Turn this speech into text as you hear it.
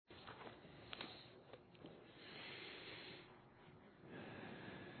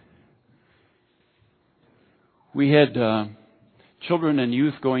We had children and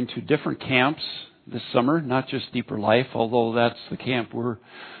youth going to different camps this summer, not just Deeper Life, although that's the camp we're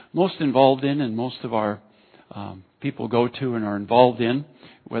most involved in and most of our people go to and are involved in,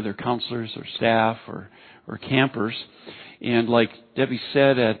 whether counselors or staff or campers. And like Debbie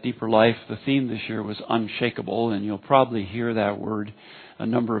said at Deeper Life, the theme this year was unshakable, and you'll probably hear that word a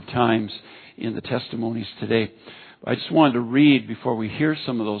number of times in the testimonies today. I just wanted to read, before we hear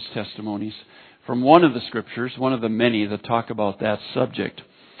some of those testimonies, from one of the scriptures, one of the many that talk about that subject.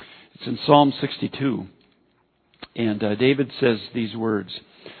 It's in Psalm 62. And David says these words,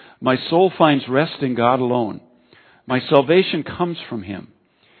 "My soul finds rest in God alone. My salvation comes from Him.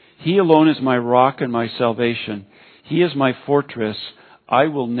 He alone is my rock and my salvation. He is my fortress. I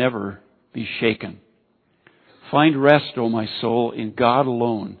will never be shaken. Find rest, O my soul, in God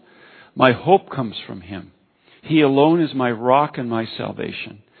alone. My hope comes from Him. He alone is my rock and my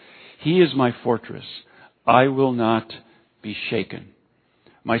salvation. He is my fortress. I will not be shaken.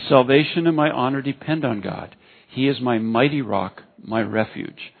 My salvation and my honor depend on God. He is my mighty rock, my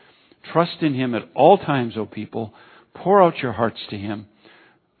refuge. Trust in Him at all times, O people. Pour out your hearts to Him,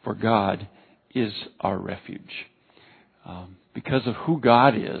 for God is our refuge." Because of who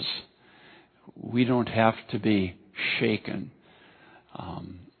God is, we don't have to be shaken.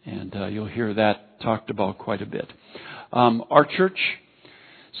 And you'll hear that talked about quite a bit. Our church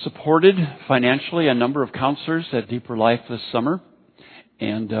supported financially a number of counselors at Deeper Life this summer.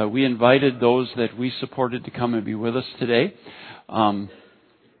 And we invited those that we supported to come and be with us today.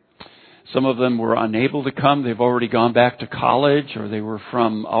 Some of them were unable to come. They've already gone back to college, or they were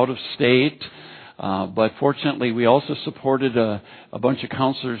from out of state. But fortunately, we also supported a bunch of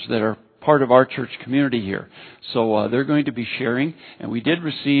counselors that are part of our church community here. So they're going to be sharing. And we did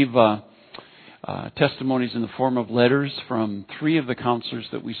receive testimonies in the form of letters from 3 of the counselors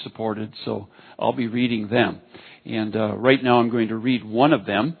that we supported. So I'll be reading them. And right now I'm going to read one of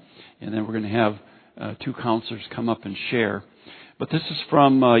them. And then we're going to have 2 counselors come up and share. But this is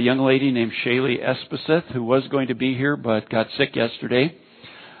from a young lady named Shaylee Espeseth, who was going to be here but got sick yesterday.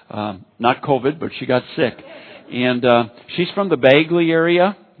 Not COVID, but she got sick. And she's from the Bagley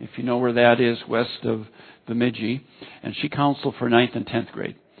area, if you know where that is, west of Bemidji. And she counseled for 9th and 10th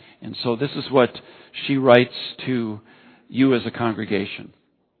grade. And so this is what she writes to you as a congregation.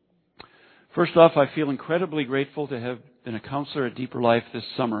 "First off, I feel incredibly grateful to have been a counselor at Deeper Life this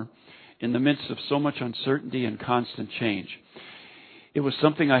summer in the midst of so much uncertainty and constant change. It was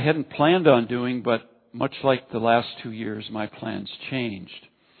something I hadn't planned on doing, but much like the last 2 years, my plans changed.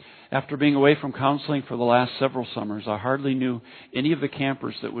 After being away from counseling for the last several summers, I hardly knew any of the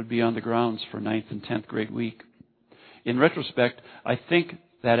campers that would be on the grounds for 9th and 10th grade week. In retrospect, I think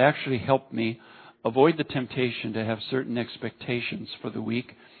that actually helped me avoid the temptation to have certain expectations for the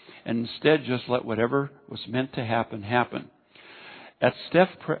week and instead just let whatever was meant to happen, happen. At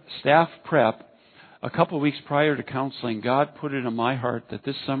staff prep, a couple of weeks prior to counseling, God put it in my heart that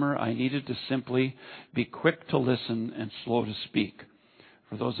this summer I needed to simply be quick to listen and slow to speak.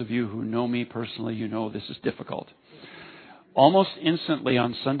 For those of you who know me personally, you know this is difficult. Almost instantly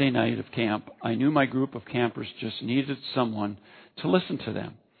on Sunday night of camp, I knew my group of campers just needed someone to listen to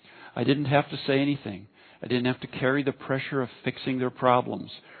them. I didn't have to say anything. I didn't have to carry the pressure of fixing their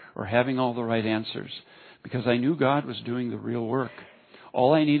problems or having all the right answers, because I knew God was doing the real work.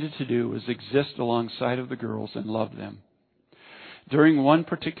 All I needed to do was exist alongside of the girls and love them. During one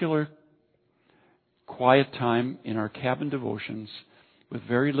particular quiet time in our cabin devotions, with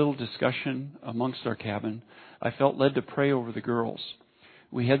very little discussion amongst our cabin, I felt led to pray over the girls.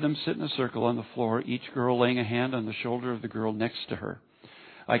 We had them sit in a circle on the floor, each girl laying a hand on the shoulder of the girl next to her.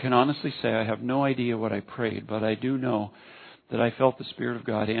 I can honestly say I have no idea what I prayed, but I do know that I felt the Spirit of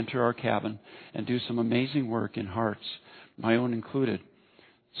God enter our cabin and do some amazing work in hearts, my own included.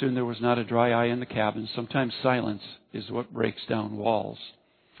 Soon there was not a dry eye in the cabin. Sometimes silence is what breaks down walls.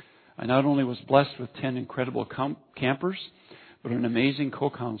 I not only was blessed with 10 incredible campers, but an amazing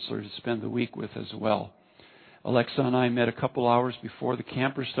co-counselor to spend the week with as well. Alexa and I met a couple hours before the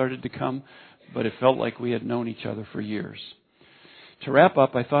campers started to come, but it felt like we had known each other for years. To wrap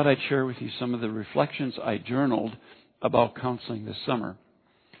up, I thought I'd share with you some of the reflections I journaled about counseling this summer.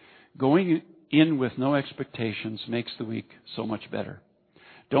 Going in with no expectations makes the week so much better.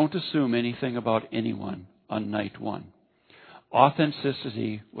 Don't assume anything about anyone on night 1.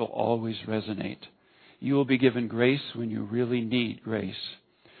 Authenticity will always resonate. You will be given grace when you really need grace.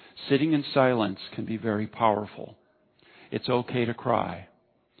 Sitting in silence can be very powerful. It's okay to cry.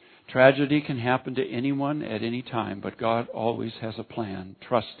 Tragedy can happen to anyone at any time, but God always has a plan.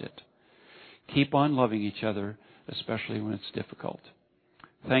 Trust it. Keep on loving each other, especially when it's difficult.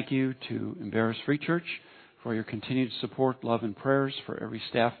 Thank you to Embarrass Free Church for your continued support, love, and prayers for every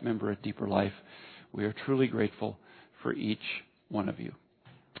staff member at Deeper Life. We are truly grateful for each one of you.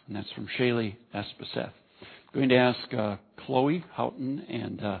 And that's from Shaylee Espeseth. I'm going to ask Chloe Houghton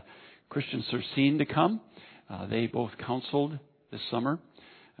and Christian Sersine to come. They both counseled this summer.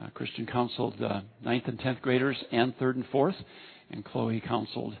 Christian counseled 9th and 10th graders and 3rd and 4th, and Chloe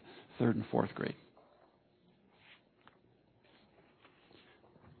counseled 3rd and 4th grade.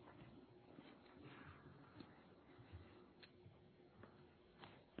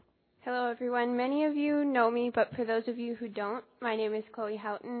 Hello, everyone. Many of you know me, but for those of you who don't, my name is Chloe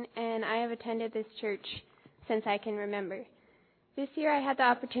Houghton, and I have attended this church since I can remember. This year I had the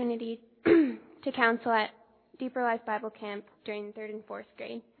opportunity to counsel at Deeper Life Bible Camp during 3rd and 4th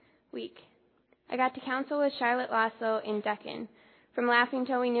grade week. I got to counsel with Charlotte Lasso in Deccan. From laughing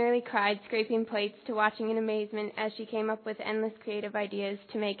till we nearly cried, scraping plates, to watching in amazement as she came up with endless creative ideas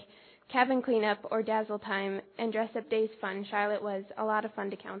to make cabin cleanup or dazzle time and dress up days fun, Charlotte was a lot of fun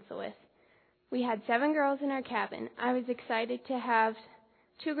to counsel with. We had 7 girls in our cabin. I was excited to have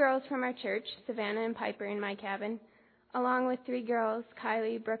 2 girls from our church, Savannah and Piper, in my cabin, along with 3 girls,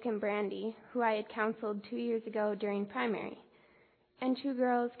 Kylie, Brooke, and Brandy, who I had counseled 2 years ago during primary, and 2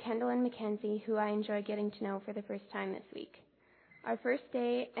 girls, Kendall and Mackenzie, who I enjoy getting to know for the first time this week. Our first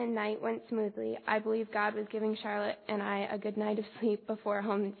day and night went smoothly. I believe God was giving Charlotte and I a good night of sleep before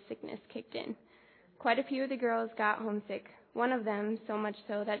homesickness kicked in. Quite a few of the girls got homesick, one of them so much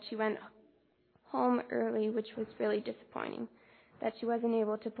so that she went home early, which was really disappointing, that she wasn't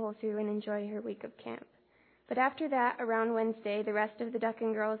able to pull through and enjoy her week of camp. But after that, around Wednesday, the rest of the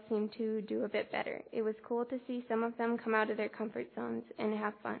Duckin girls seemed to do a bit better. It was cool to see some of them come out of their comfort zones and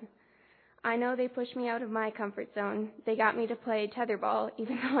have fun. I know they pushed me out of my comfort zone. They got me to play tetherball,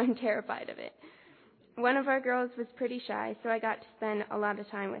 even though I'm terrified of it. One of our girls was pretty shy, so I got to spend a lot of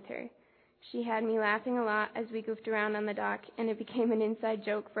time with her. She had me laughing a lot as we goofed around on the dock, and it became an inside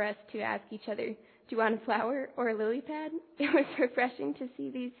joke for us to ask each other, "Do you want a flower or a lily pad?" It was refreshing to see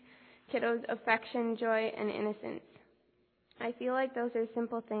these kiddos' affection, joy, and innocence. I feel like those are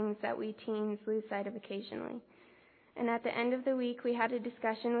simple things that we teens lose sight of occasionally. And at the end of the week, we had a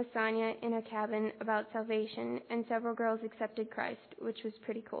discussion with Sonia in a cabin about salvation, and several girls accepted Christ, which was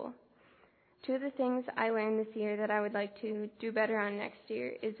pretty cool. 2 of the things I learned this year that I would like to do better on next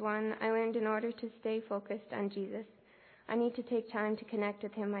year is, 1, I learned in order to stay focused on Jesus, I need to take time to connect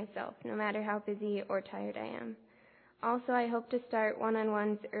with him myself, no matter how busy or tired I am. Also, I hope to start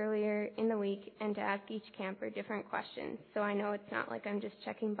one-on-ones earlier in the week and to ask each camper different questions, so I know it's not like I'm just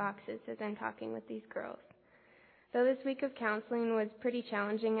checking boxes as I'm talking with these girls. Though this week of counseling was pretty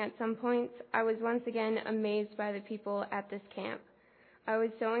challenging at some points, I was once again amazed by the people at this camp. I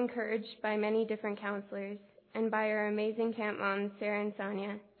was so encouraged by many different counselors, and by our amazing camp moms, Sarah and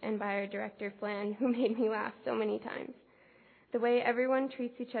Sonia, and by our director, Flan, who made me laugh so many times. The way everyone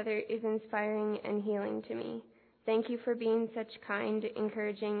treats each other is inspiring and healing to me. Thank you for being such kind,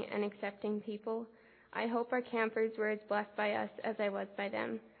 encouraging, and accepting people. I hope our campers were as blessed by us as I was by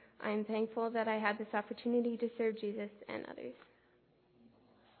them. I am thankful that I had this opportunity to serve Jesus and others.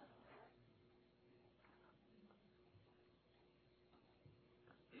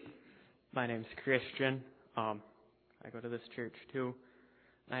 My name's Christian. I go to this church too.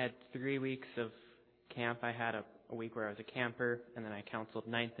 I had 3 weeks of camp. I had a week where I was a camper, and then I counseled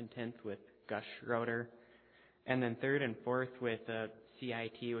 9th and 10th with Gus Schroeder, and then 3rd and 4th with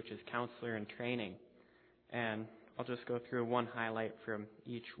CIT, which is Counselor in Training. And I'll just go through one highlight from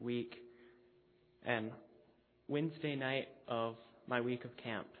each week. And Wednesday night of my week of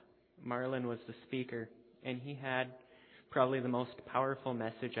camp, Marlon was the speaker, and he had probably the most powerful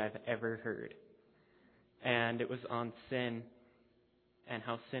message I've ever heard. And it was on sin, and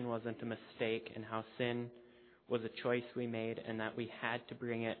how sin wasn't a mistake, and how sin was a choice we made, and that we had to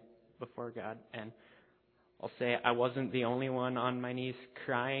bring it before God. And I'll say I wasn't the only one on my knees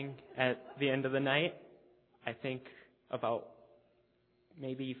crying at the end of the night. I think about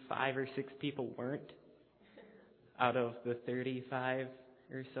maybe 5 or 6 people weren't out of the 35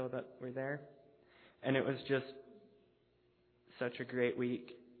 or so that were there. And it was just such a great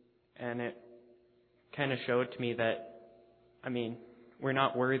week. And it kind of showed to me that, we're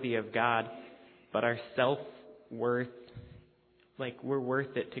not worthy of God, but our self-worth, we're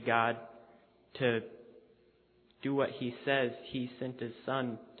worth it to God to do what he says. He sent his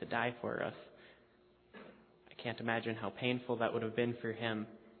son to die for us. I can't imagine how painful that would have been for him.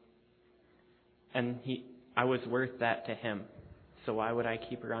 And I was worth that to him. So why would I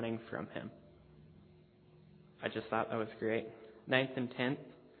keep running from him? I just thought that was great. 9th and 10th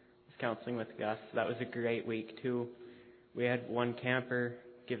was counseling with Gus. That was a great week too. We had one camper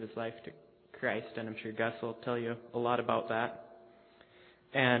give his life to Christ, and I'm sure Gus will tell you a lot about that.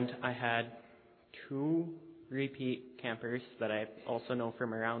 And I had 2 repeat campers that I also know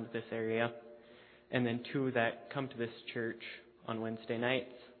from around this area, and then 2 that come to this church on Wednesday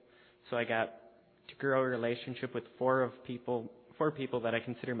nights. So I got to grow a relationship with 4 people that I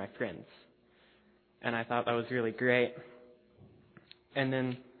consider my friends. And I thought that was really great. And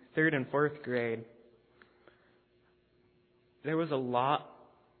then 3rd and 4th grade, there was a lot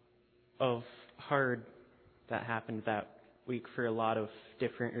of hard that happened that week for a lot of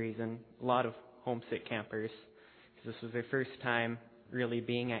different reasons. A lot of homesick campers, because this was their first time really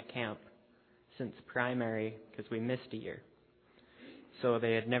being at camp since primary, because we missed a year. So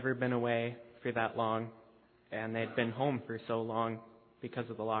they had never been away for that long, and they had been home for so long because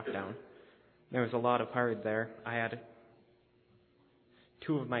of the lockdown. There was a lot of hard there. I had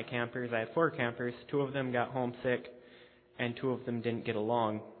 2 of my campers. I had 4 campers. 2 of them got homesick, and 2 of them didn't get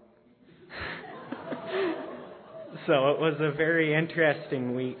along. So it was a very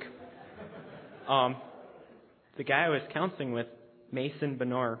interesting week. The guy I was counseling with, Mason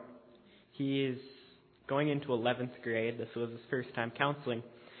Benor, he is going into 11th grade. This was his first time counseling.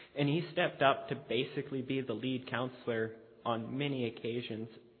 And he stepped up to basically be the lead counselor on many occasions.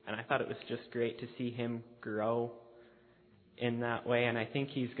 And I thought it was just great to see him grow in that way. And I think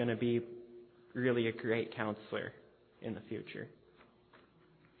he's going to be really a great counselor in the future.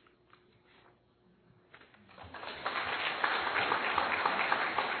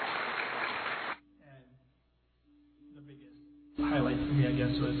 Highlight for me, I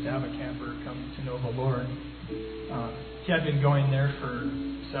guess, was to have a camper come to know the Lord. He had been going there for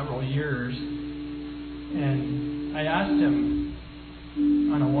several years, and I asked him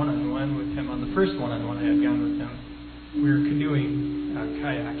on a one-on-one with him, on the first one-on-one I had gone with him. We were canoeing,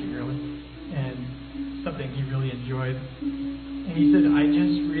 kayaking really, and something he really enjoyed. And he said, I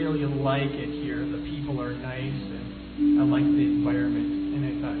just really like it here. The people are nice, and I like the environment. And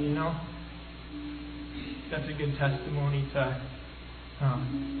I thought, that's a good testimony to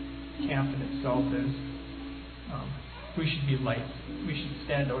camp in itself is we should be lights. We should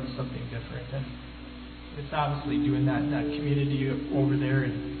stand out as something different. And it's obviously doing that in that community over there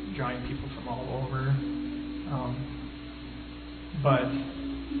and drawing people from all over. But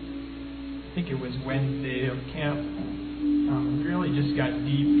I think it was Wednesday of camp. We really just got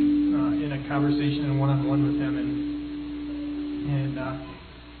deep in a conversation and one-on-one with him. And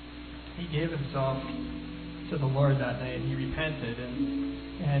he gave himself to the Lord that night, and he repented,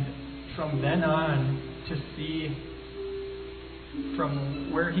 and from then on to see from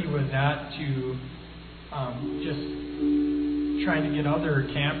where he was at to just trying to get other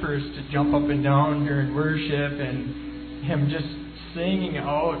campers to jump up and down during worship, and him just singing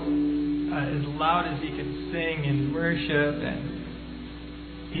out as loud as he could sing in worship, and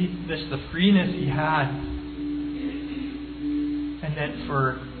just the freeness he had. And then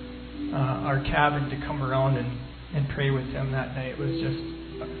for our cabin to come around and pray with him that night was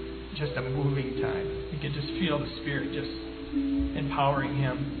just a moving time. You could just feel the Spirit just empowering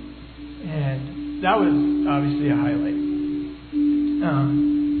him, and that was obviously a highlight.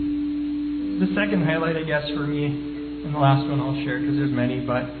 The second highlight, I guess, for me, and the last one I'll share because there's many,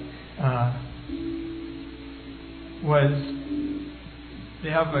 but was they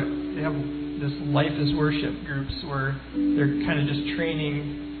have this Life is Worship groups where they're kind of just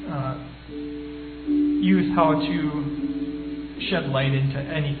training youth how to shed light into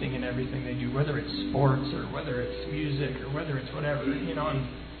anything and everything they do, whether it's sports or whether it's music or whether it's whatever,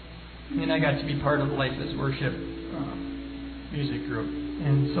 and I got to be part of the Life is Worship music group.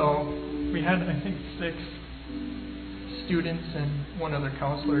 And so we had, I think, 6 students and one other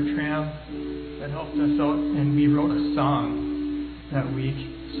counselor, Tram, that helped us out, and we wrote a song that week.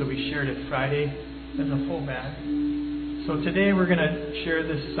 So we shared it Friday as a full band. So today we're going to share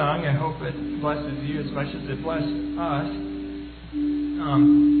this song. I hope it blesses you as much as it blessed us.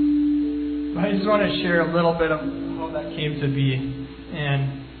 But I just want to share a little bit of how that came to be.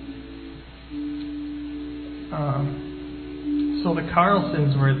 And so the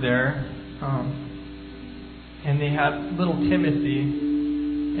Carlsons were there, and they had little Timothy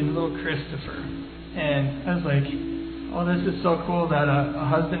and little Christopher. And I was like, oh, this is so cool that a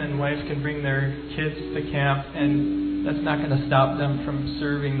husband and wife can bring their kids to camp, and that's not going to stop them from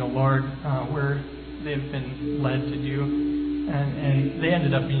serving the Lord where they've been led to do. And they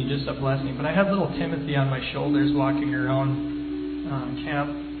ended up being just a blessing. But I had little Timothy on my shoulders walking around camp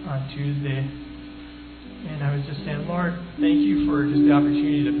on Tuesday. And I was just saying, Lord, thank you for just the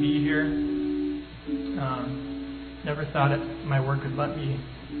opportunity to be here. Never thought my work would let me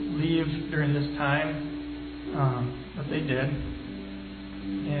leave during this time. But they did.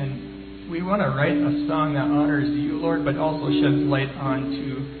 And we want to write a song that honors you, Lord, but also sheds light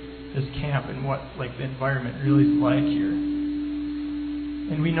onto this camp and what like the environment really is like here.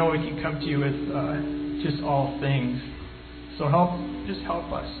 And we know we can come to you with just all things. So help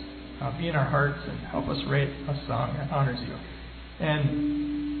us be in our hearts and help us write a song that honors you.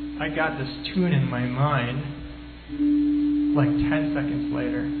 And I got this tune in my mind like 10 seconds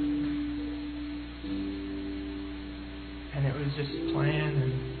later. And it was just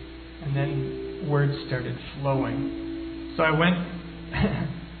playing, and then words started flowing. So I went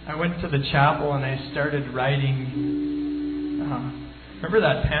to the chapel and I started writing. Remember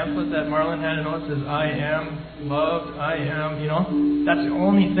that pamphlet that Marlon had? And it says, I am loved, I am, That's the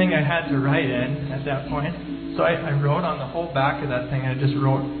only thing I had to write in at that point. So I wrote on the whole back of that thing, I just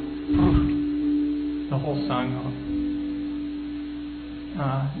wrote the whole song.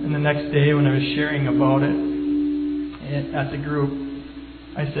 And the next day when I was sharing about it at the group,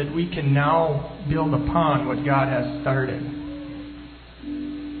 I said, we can now build upon what God has started.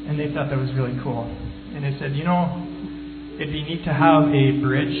 And they thought that was really cool. And they said, it'd be neat to have a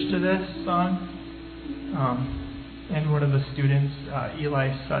bridge to this song. And one of the students,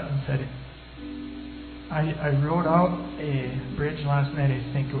 Eli Sutton, said, I wrote out a bridge last night. I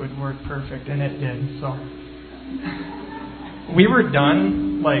think it would work perfect. And it did. So we were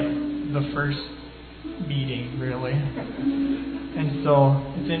done like the first meeting, really. And so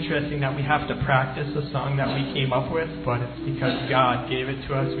it's interesting that we have to practice a song that we came up with, but it's because God gave it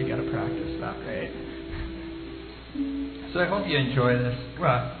to us. We got to practice that, right? So I hope you enjoy this.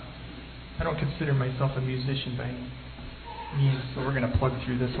 Well, I don't consider myself a musician by any means, so we're going to plug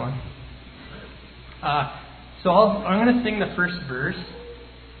through this one. So I'm going to sing the first verse,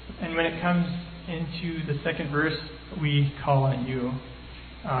 and when it comes into the second verse, we call on you.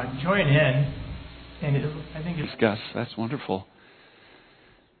 Join in, and I think it's... Gus, that's wonderful.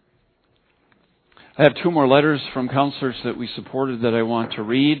 I have 2 more letters from counselors that we supported that I want to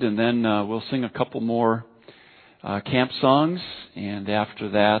read, and then we'll sing a couple more camp songs, and after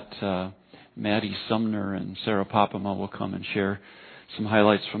that, Maddie Sumner and Sarah Popema will come and share some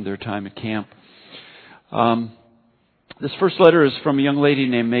highlights from their time at camp. This first letter is from a young lady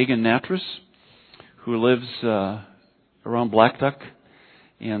named Megan Natras, who lives around Blackduck,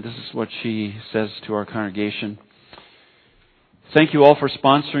 and this is what she says to our congregation. Thank you all for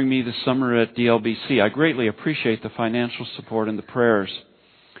sponsoring me this summer at DLBC. I greatly appreciate the financial support and the prayers.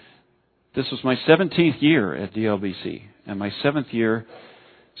 This was my 17th year at DLBC and my 7th year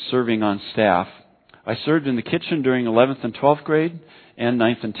serving on staff. I served in the kitchen during 11th and 12th grade and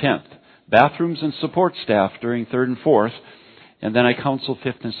 9th and 10th, bathrooms and support staff during 3rd and 4th, and then I counseled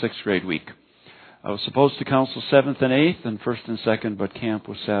 5th and 6th grade week. I was supposed to counsel 7th and 8th and 1st and 2nd, but camp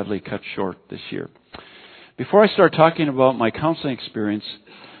was sadly cut short this year. Before I start talking about my counseling experience,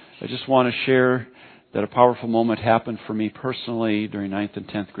 I just want to share that a powerful moment happened for me personally during 9th and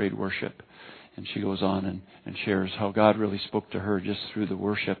 10th grade worship. And she goes on and shares how God really spoke to her just through the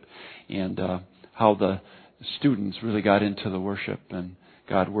worship, and how the students really got into the worship and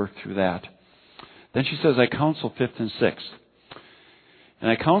God worked through that. Then she says, I counseled 5th and 6th. And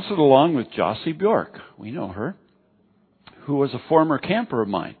I counseled along with Jossie Bjork. We know her, who was a former camper of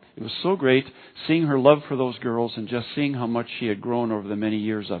mine. It was so great seeing her love for those girls and just seeing how much she had grown over the many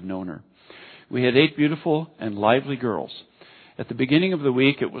years I've known her. We had 8 beautiful and lively girls. At the beginning of the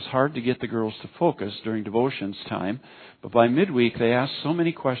week, it was hard to get the girls to focus during devotions time, but by midweek, they asked so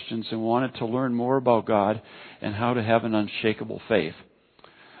many questions and wanted to learn more about God and how to have an unshakable faith.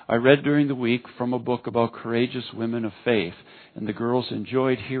 I read during the week from a book about courageous women of faith, and the girls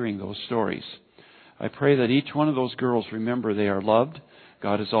enjoyed hearing those stories. I pray that each one of those girls remember they are loved,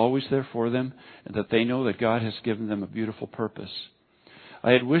 God is always there for them, and that they know that God has given them a beautiful purpose.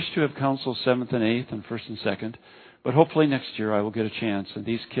 I had wished to have counseled 7th and 8th and 1st and 2nd, but hopefully next year I will get a chance and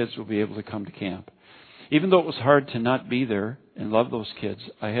these kids will be able to come to camp. Even though it was hard to not be there and love those kids,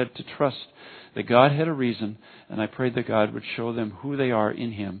 I had to trust that God had a reason, and I prayed that God would show them who they are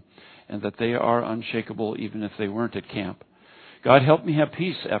in Him and that they are unshakable even if they weren't at camp. God helped me have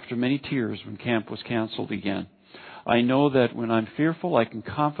peace after many tears when camp was canceled again. I know that when I'm fearful, I can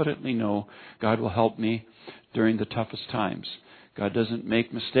confidently know God will help me during the toughest times. God doesn't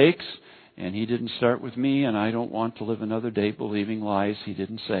make mistakes, and He didn't start with me, and I don't want to live another day believing lies He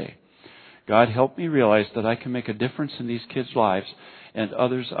didn't say. God helped me realize that I can make a difference in these kids' lives and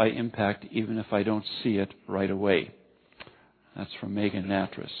others I impact even if I don't see it right away. That's from Megan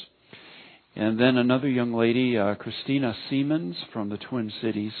Natras. And then another young lady, Christina Siemens from the Twin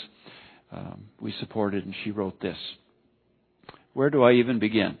Cities, we supported, and she wrote this. Where do I even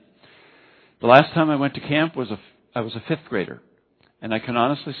begin? The last time I went to camp I was a 5th grader. And I can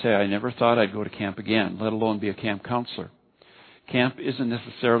honestly say I never thought I'd go to camp again, let alone be a camp counselor. Camp isn't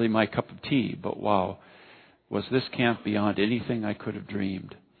necessarily my cup of tea, but wow, was this camp beyond anything I could have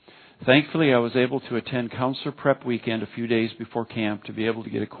dreamed. Thankfully, I was able to attend counselor prep weekend a few days before camp to be able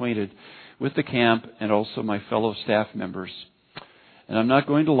to get acquainted with the camp and also my fellow staff members. And I'm not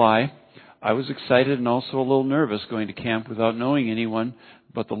going to lie, I was excited and also a little nervous going to camp without knowing anyone,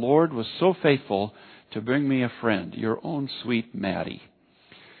 but the Lord was so faithful to bring me a friend, your own sweet Maddie,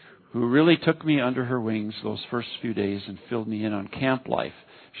 who really took me under her wings those first few days and filled me in on camp life.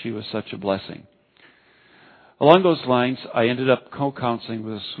 She was such a blessing. Along those lines, I ended up co-counseling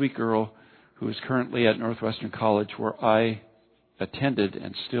with a sweet girl who is currently at Northwestern College, where I attended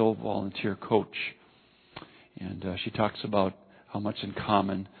and still volunteer coach. And she talks about how much in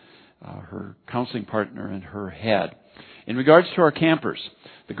common her counseling partner and her had. In regards to our campers,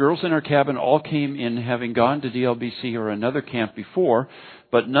 the girls in our cabin all came in having gone to DLBC or another camp before,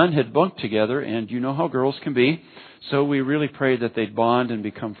 but none had bunked together, and you know how girls can be. So we really prayed that they'd bond and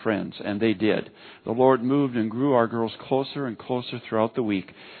become friends, and they did. The Lord moved and grew our girls closer and closer throughout the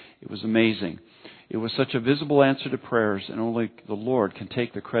week. It was amazing. It was such a visible answer to prayers, and only the Lord can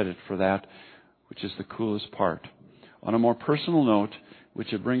take the credit for that, which is the coolest part. On a more personal note,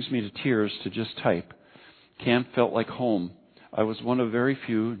 which it brings me to tears to just type, camp felt like home. I was one of very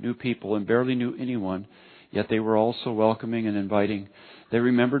few new people and barely knew anyone, yet they were all so welcoming and inviting. They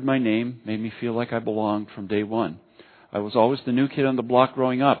remembered my name, made me feel like I belonged from day one. I was always the new kid on the block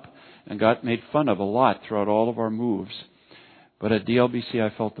growing up and got made fun of a lot throughout all of our moves. But at DLBC,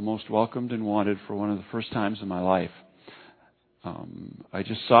 I felt the most welcomed and wanted for one of the first times in my life. I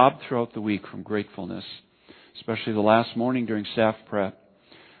just sobbed throughout the week from gratefulness, especially the last morning during staff prep.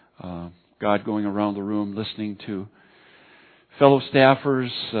 God going around the room, listening to fellow staffers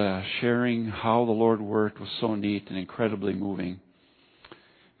sharing how the Lord worked was so neat and incredibly moving.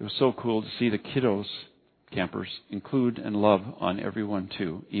 It was so cool to see the kiddos, campers, include and love on everyone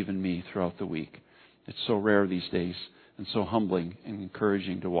too, even me, throughout the week. It's so rare these days and so humbling and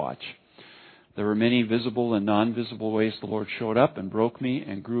encouraging to watch. There were many visible and non-visible ways the Lord showed up and broke me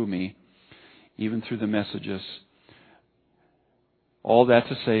and grew me, even through the messages. All that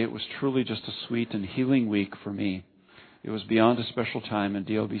to say, it was truly just a sweet and healing week for me. It was beyond a special time, and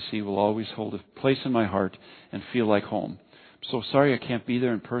DLBC will always hold a place in my heart and feel like home. I'm so sorry I can't be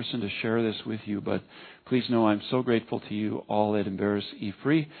there in person to share this with you, but please know I'm so grateful to you all at Embarrass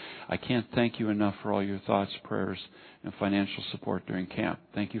E-Free. I can't thank you enough for all your thoughts, prayers, and financial support during camp.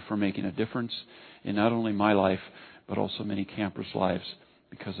 Thank you for making a difference in not only my life, but also many campers' lives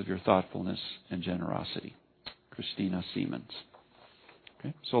because of your thoughtfulness and generosity. Christina Siemens.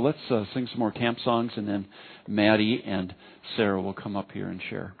 Okay, so let's sing some more camp songs, and then Maddie and Sarah will come up here and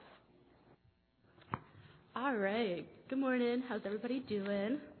share. All right. Good morning. How's everybody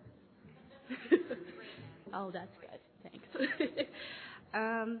doing? Oh, that's good. Thanks.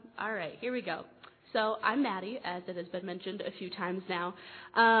 All right. Here we go. So I'm Maddie, as it has been mentioned a few times now,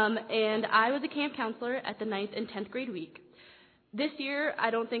 and I was a camp counselor at the 9th and 10th grade week. This year,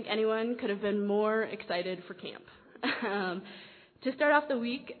 I don't think anyone could have been more excited for camp. To start off the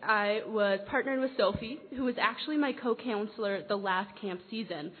week, I was partnered with Sophie, who was actually my co-counselor the last camp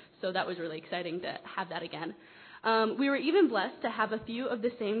season, so that was really exciting to have that again. We were even blessed to have a few of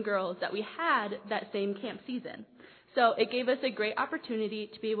the same girls that we had that same camp season. So it gave us a great opportunity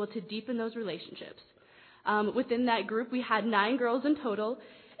to be able to deepen those relationships. Within that group, we had 9 girls in total,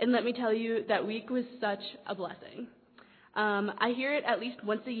 and let me tell you, that week was such a blessing. I hear it at least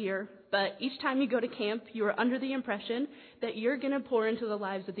once a year, but each time you go to camp, you are under the impression that you're going to pour into the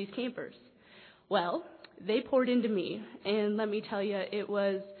lives of these campers. Well, they poured into me, and let me tell you, it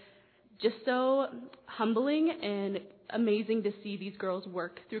was just so humbling and amazing to see these girls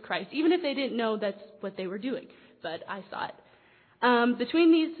work through Christ, even if they didn't know that's what they were doing, but I saw it.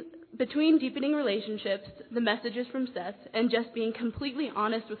 Between deepening relationships, the messages from Seth, and just being completely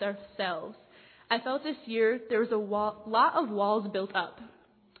honest with ourselves, I felt this year there was a lot of walls built up.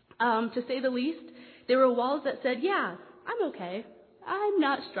 To say the least, there were walls that said, yeah, I'm okay. I'm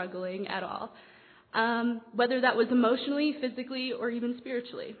not struggling at all. Whether that was emotionally, physically, or even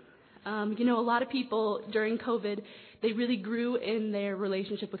spiritually. A lot of people during COVID, they really grew in their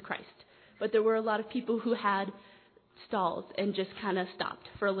relationship with Christ. But there were a lot of people who had stalls and just kind of stopped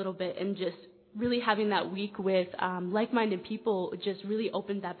for a little bit, and just really having that week with like-minded people just really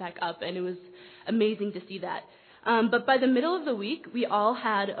opened that back up, and it was amazing to see that. But by the middle of the week, we all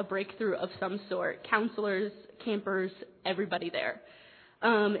had a breakthrough of some sort, counselors, campers, everybody there.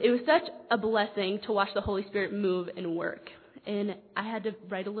 It was such a blessing to watch the Holy Spirit move and work. and I had to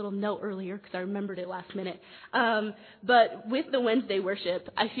write a little note earlier because I remembered it last minute. But with the Wednesday worship,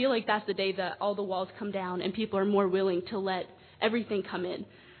 I feel like that's the day that all the walls come down and people are more willing to let everything come in.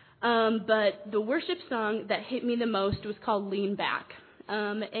 But the worship song that hit me the most was called Lean Back.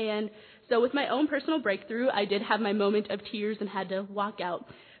 And so with my own personal breakthrough, I did have my moment of tears and had to walk out.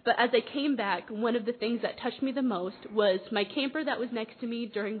 But as I came back, one of the things that touched me the most was my camper that was next to me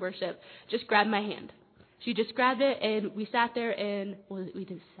during worship just grabbed my hand. She just grabbed it, and we sat there, and, well, we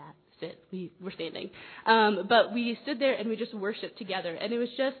didn't sit, we were standing. But we stood there, and we just worshiped together. And it was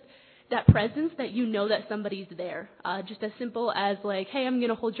just that presence that you know that somebody's there. Just as simple as like, hey, I'm going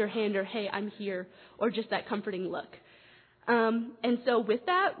to hold your hand, or hey, I'm here, or just that comforting look. And so with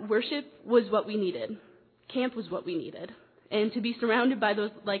that, worship was what we needed. Camp was what we needed. And to be surrounded by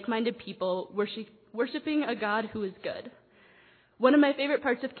those like-minded people, worshiping a God who is good. One of my favorite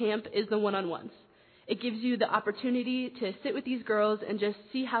parts of camp is the one-on-ones. It gives you the opportunity to sit with these girls and just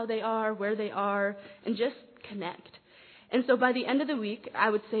see how they are, where they are, and just connect. And so by the end of the week, I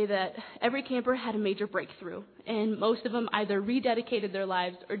would say that every camper had a major breakthrough, and most of them either rededicated their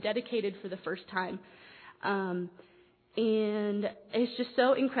lives or dedicated for the first time. And it's just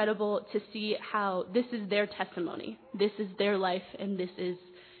so incredible to see how this is their testimony. This is their life, and this is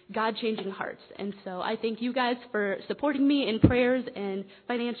God changing hearts. And so I thank you guys for supporting me in prayers and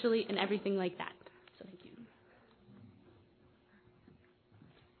financially and everything like that. So thank you.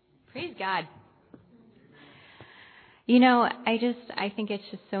 Praise God. You know, I think it's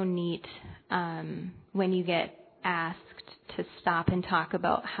just so neat when you get asked to stop and talk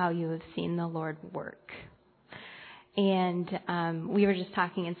about how you have seen the Lord work. And we were just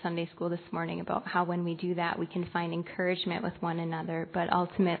talking in Sunday school this morning about how when we do that, we can find encouragement with one another, but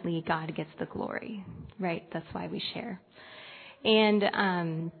ultimately God gets the glory, right? That's why we share.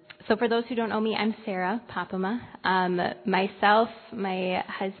 And so for those who don't know me, I'm Sarah Papama. Myself, my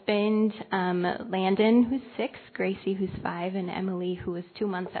husband, Landon, who's 6, Gracie, who's 5, and Emily, who was 2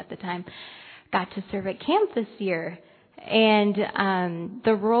 months at the time, got to serve at camp this year. And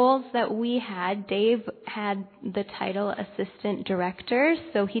the roles that we had, Dave had the title assistant director,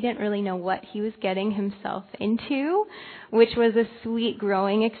 so he didn't really know what he was getting himself into, which was a sweet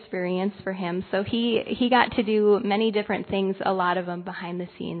growing experience for him. So he got to do many different things, a lot of them behind the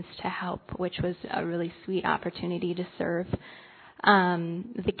scenes to help, which was a really sweet opportunity to serve.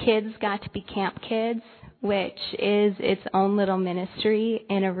 The kids got to be camp kids, which is its own little ministry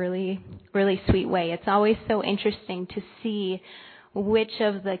in a really, really sweet way. It's always so interesting to see which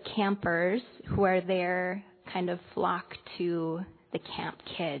of the campers who are there kind of flock to the camp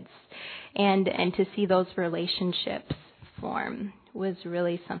kids. And to see those relationships form was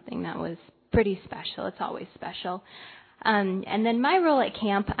really something that was pretty special. It's always special. And then my role at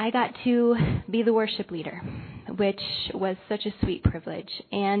camp, I got to be the worship leader, which was such a sweet privilege.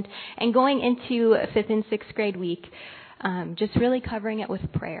 And going into 5th and 6th grade week, just really covering it with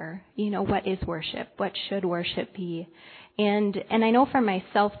prayer. You know, what is worship? What should worship be? And I know for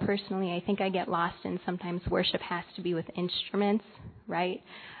myself personally, I think I get lost in sometimes worship has to be with instruments, right?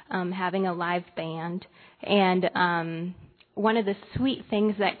 Having a live band. And one of the sweet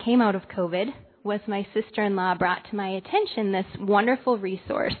things that came out of COVID was my sister-in-law brought to my attention this wonderful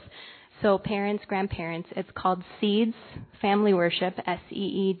resource. So parents, grandparents, it's called Seeds Family Worship,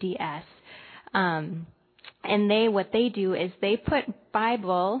 SEEDS. And what they do is they put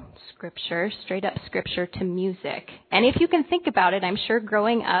Bible scripture, straight up scripture, to music. And if you can think about it, I'm sure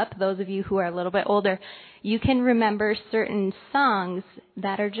growing up, those of you who are a little bit older, you can remember certain songs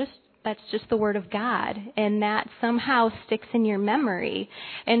that's just the Word of God, and that somehow sticks in your memory.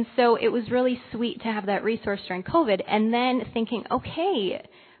 And so it was really sweet to have that resource during COVID, and then thinking, okay,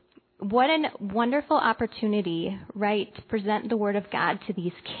 what a wonderful opportunity, right, to present the Word of God to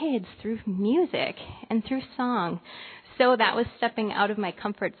these kids through music and through song. So that was stepping out of my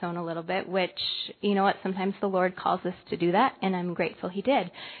comfort zone a little bit, which, you know what, sometimes the Lord calls us to do that, and I'm grateful He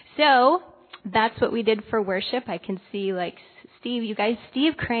did. So that's what we did for worship. I can see, like,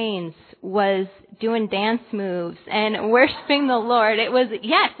 Steve Cranes was doing dance moves and worshiping the Lord. It was,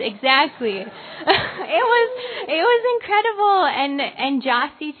 yes, exactly. It was incredible. And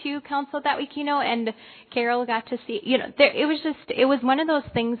Jossie too counseled that week, you know, and Carol got to see, you know, it was one of those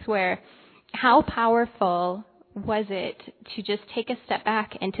things where how powerful was it to just take a step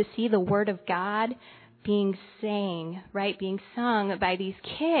back and to see the Word of God being sung by these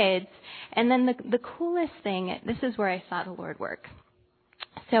kids. And then the coolest thing, this is where I saw the Lord work.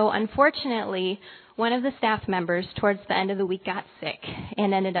 So unfortunately, one of the staff members towards the end of the week got sick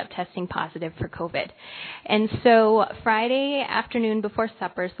and ended up testing positive for COVID. And so Friday afternoon before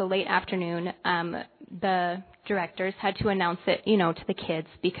supper, so late afternoon, the directors had to announce it, to the kids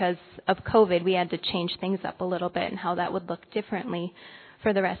because of COVID. We had to change things up a little bit and how that would look differently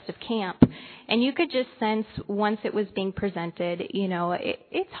for the rest of camp. And you could just sense once it was being presented,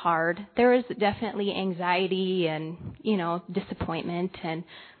 it's hard. There was definitely anxiety and, disappointment and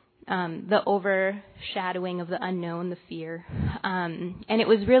the overshadowing of the unknown, the fear. And it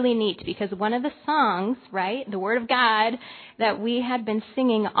was really neat because one of the songs, right, the Word of God that we had been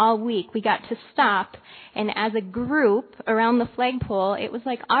singing all week, we got to stop. And as a group around the flagpole, it was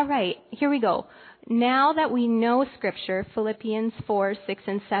like, all right, here we go. Now that we know Scripture, Philippians 4, 6,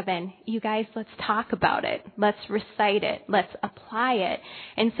 and 7, you guys, let's talk about it. Let's recite it. Let's apply it.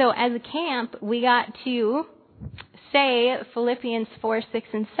 And so as a camp, we got to say Philippians 4, 6,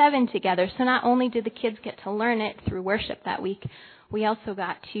 and 7 together. So not only did the kids get to learn it through worship that week, we also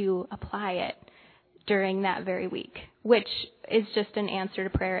got to apply it during that very week, which is just an answer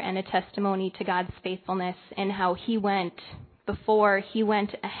to prayer and a testimony to God's faithfulness and how He went before, He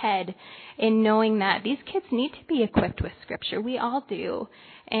went ahead in knowing that these kids need to be equipped with Scripture. We all do.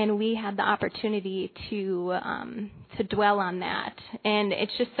 And we had the opportunity to dwell on that. And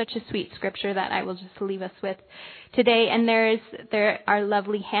it's just such a sweet Scripture that I will just leave us with today. And there are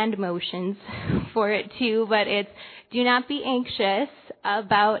lovely hand motions for it too, but it's, do not be anxious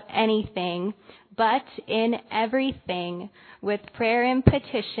about anything, but in everything, with prayer and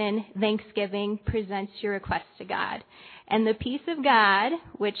petition, thanksgiving, presents your request to God. And the peace of God,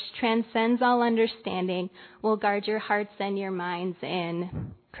 which transcends all understanding, will guard your hearts and your minds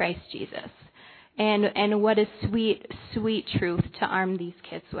in Christ Jesus. And what a sweet, sweet truth to arm these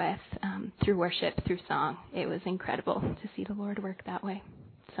kids with through worship, through song. It was incredible to see the Lord work that way.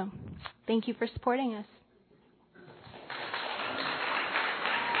 So thank you for supporting us.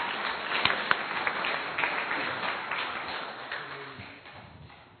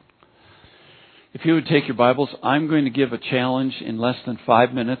 If you would take your Bibles, I'm going to give a challenge in less than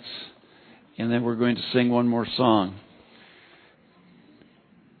 5 minutes, and then we're going to sing one more song.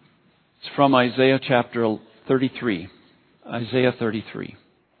 It's from Isaiah chapter 33. Isaiah 33.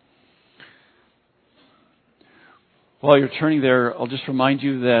 While you're turning there, I'll just remind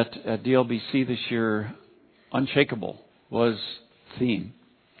you that at DLBC this year, Unshakable was theme.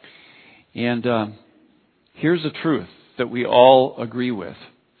 And here's a truth that we all agree with.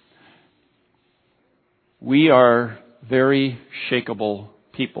 We are very shakeable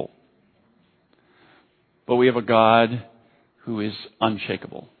people. But we have a God who is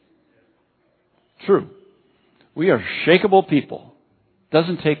unshakable. True. We are shakeable people.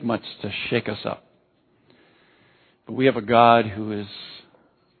 Doesn't take much to shake us up. But we have a God who is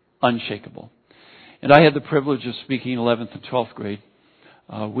unshakable. And I had the privilege of speaking 11th and 12th grade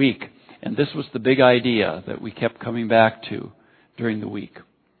week. And this was the big idea that we kept coming back to during the week.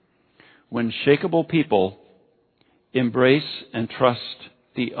 When shakeable people embrace and trust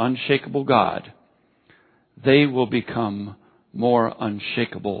the unshakable God, they will become more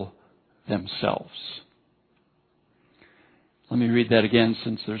unshakable themselves. Let me read that again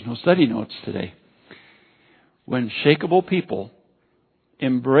since there's no study notes today. When shakeable people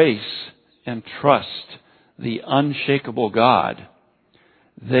embrace and trust the unshakable God,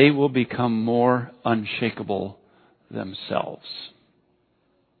 they will become more unshakable themselves.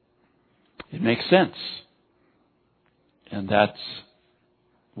 It makes sense. And that's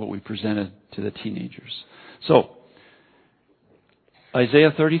what we presented to the teenagers. So,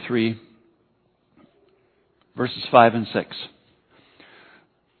 Isaiah 33, verses 5 and 6.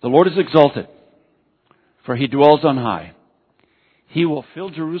 The Lord is exalted, for He dwells on high. He will fill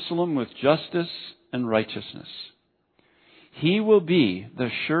Jerusalem with justice and righteousness. He will be the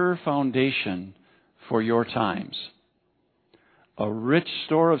sure foundation for your times, a rich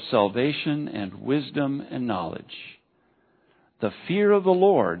store of salvation and wisdom and knowledge. The fear of the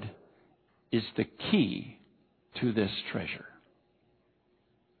Lord is the key to this treasure.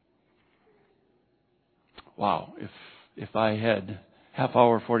 Wow, if I had half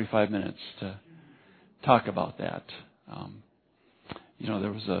hour, 45 minutes to talk about that.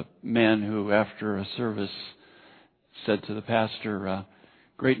 There was a man who, after a service, said to the pastor,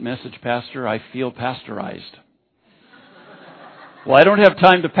 "Great message, Pastor. I feel pastorized." Well, I don't have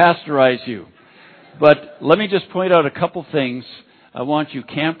time to pasteurize you. But let me just point out a couple things. I want you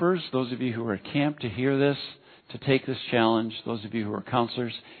campers, those of you who are at camp, to hear this, to take this challenge. Those of you who are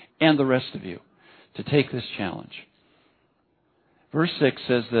counselors, and the rest of you, to take this challenge. Verse 6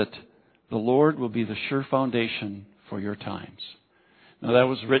 says that the Lord will be the sure foundation for your times. Now that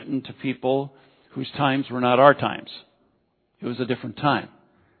was written to people whose times were not our times. It was a different time.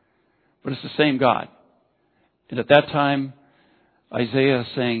 But it's the same God. And at that time, Isaiah is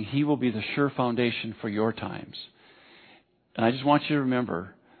saying He will be the sure foundation for your times. And I just want you to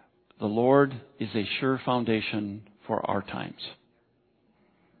remember, the Lord is a sure foundation for our times.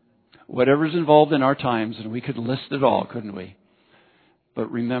 Whatever's involved in our times, and we could list it all, couldn't we?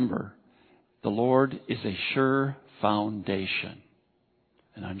 But remember, the Lord is a sure foundation,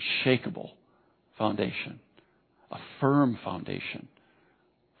 an unshakable foundation, a firm foundation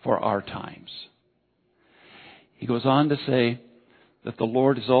for our times. He goes on to say that the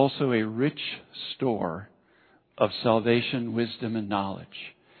Lord is also a rich store of salvation, wisdom, and knowledge.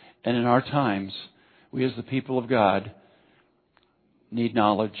 And in our times, we as the people of God need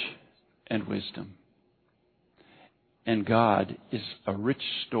knowledge and wisdom. And God is a rich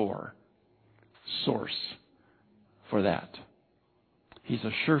source for that. He's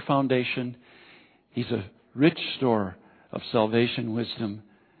a sure foundation. He's a rich store of salvation, wisdom,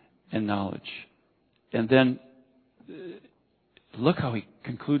 and knowledge. And then, look how he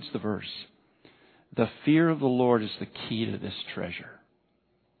concludes the verse. The fear of the Lord is the key to this treasure.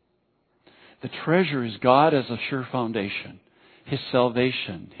 The treasure is God as a sure foundation, His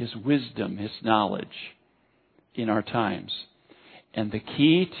salvation, His wisdom, His knowledge in our times. And the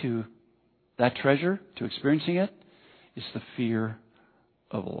key to that treasure, to experiencing it, is the fear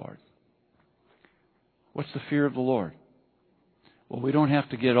of the Lord. What's the fear of the Lord? Well, we don't have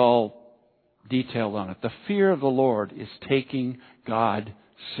to get all detailed on it. The fear of the Lord is taking God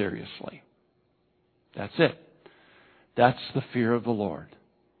seriously. That's it. That's the fear of the Lord.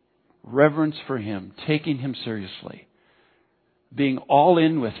 Reverence for Him, taking Him seriously, being all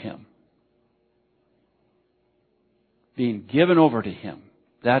in with Him, being given over to Him.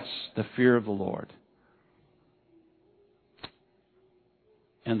 That's the fear of the Lord.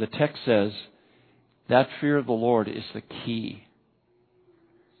 And the text says that fear of the Lord is the key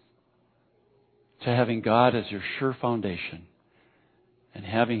to having God as your sure foundation and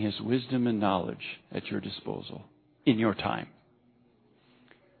having His wisdom and knowledge at your disposal in your time.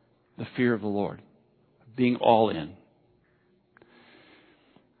 The fear of the Lord, being all in.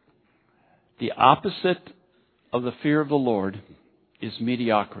 The opposite of the fear of the Lord is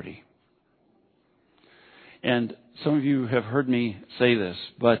mediocrity. And some of you have heard me say this,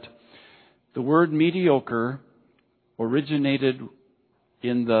 but the word mediocre originated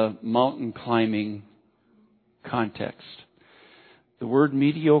in the mountain climbing context. The word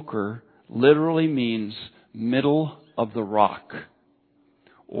mediocre literally means middle of the rock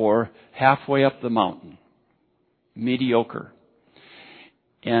or halfway up the mountain. Mediocre.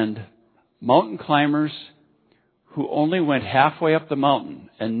 And mountain climbers who only went halfway up the mountain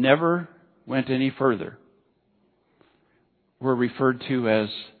and never went any further were referred to as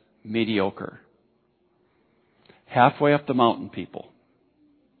mediocre. Halfway up the mountain people.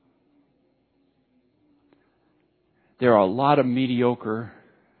 There are a lot of mediocre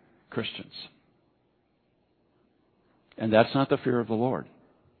Christians. And that's not the fear of the Lord.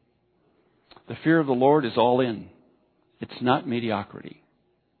 The fear of the Lord is all in. It's not mediocrity.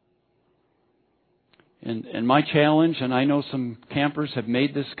 And my challenge, and I know some campers have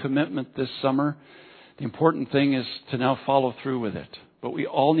made this commitment this summer, the important thing is to now follow through with it. But we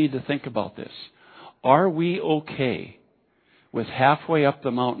all need to think about this. Are we okay with halfway up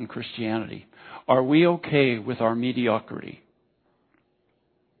the mountain Christianity? Are we okay with our mediocrity?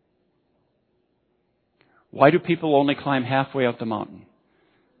 Why do people only climb halfway up the mountain?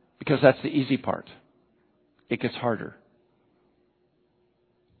 Because that's the easy part. It gets harder.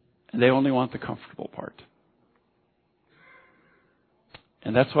 And they only want the comfortable part.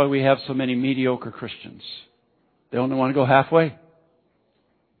 And that's why we have so many mediocre Christians. They only want to go halfway.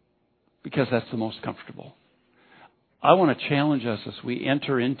 Because that's the most comfortable. I want to challenge us as we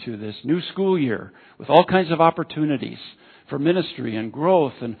enter into this new school year with all kinds of opportunities for ministry and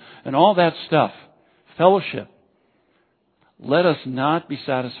growth and all that stuff. Fellowship. Let us not be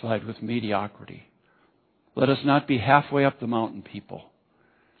satisfied with mediocrity. Let us not be halfway up the mountain people.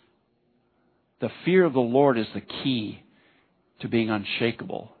 The fear of the Lord is the key to being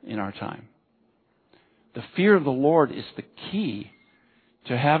unshakable in our time. The fear of the Lord is the key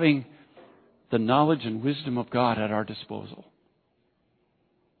to having the knowledge and wisdom of God at our disposal.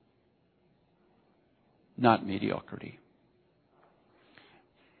 Not mediocrity.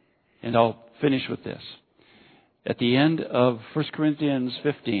 And I'll finish with this. At the end of 1 Corinthians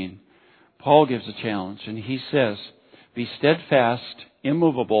 15, Paul gives a challenge, and he says, be steadfast,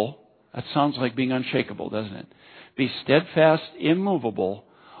 immovable. That sounds like being unshakable, doesn't it? Be steadfast, immovable,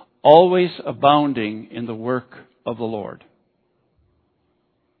 always abounding in the work of the Lord.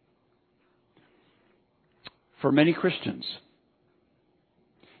 For many Christians,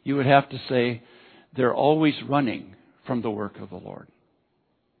 you would have to say they're always running from the work of the Lord.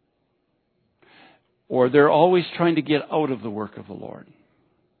 Or they're always trying to get out of the work of the Lord.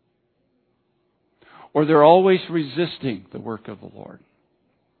 Or they're always resisting the work of the Lord.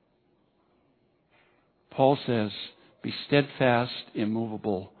 Paul says, be steadfast,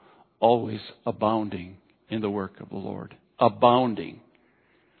 immovable, always abounding in the work of the Lord. Abounding.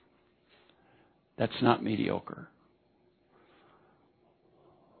 That's not mediocre.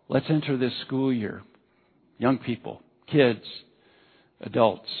 Let's enter this school year. Young people, kids,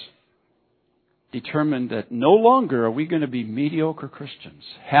 adults, determined that no longer are we going to be mediocre Christians,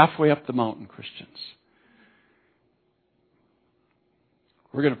 halfway up the mountain Christians.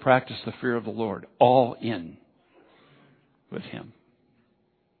 We're going to practice the fear of the Lord, all in with Him.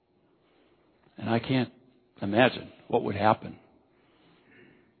 And I can't imagine what would happen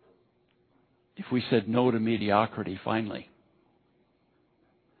if we said no to mediocrity finally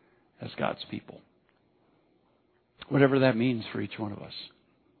as God's people. Whatever that means for each one of us.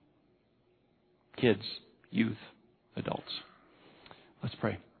 Kids, youth, adults. Let's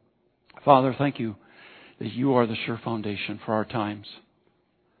pray. Father, thank you that you are the sure foundation for our times.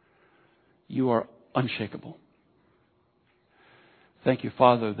 You are unshakable. Thank you,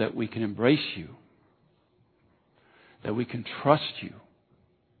 Father, that we can embrace you, that we can trust you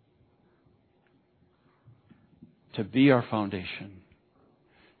to be our foundation,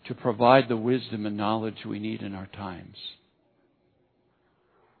 to provide the wisdom and knowledge we need in our times.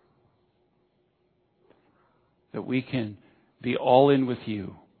 That we can be all in with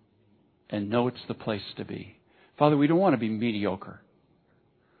you and know it's the place to be. Father, we don't want to be mediocre.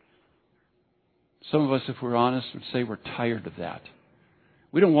 Some of us, if we're honest, would say we're tired of that.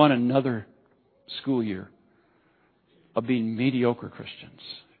 We don't want another school year of being mediocre Christians.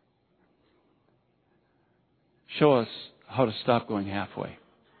 Show us how to stop going halfway.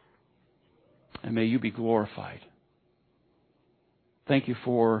 And may you be glorified. Thank you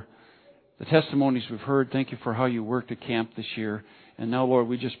for the testimonies we've heard. Thank you for how you worked at camp this year. And now, Lord,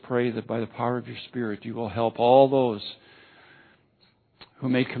 we just pray that by the power of your Spirit, you will help all those who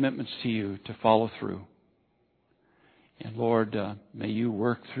made commitments to you to follow through. And Lord, may you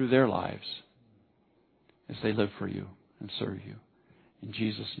work through their lives as they live for you and serve you. In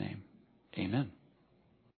Jesus' name, amen.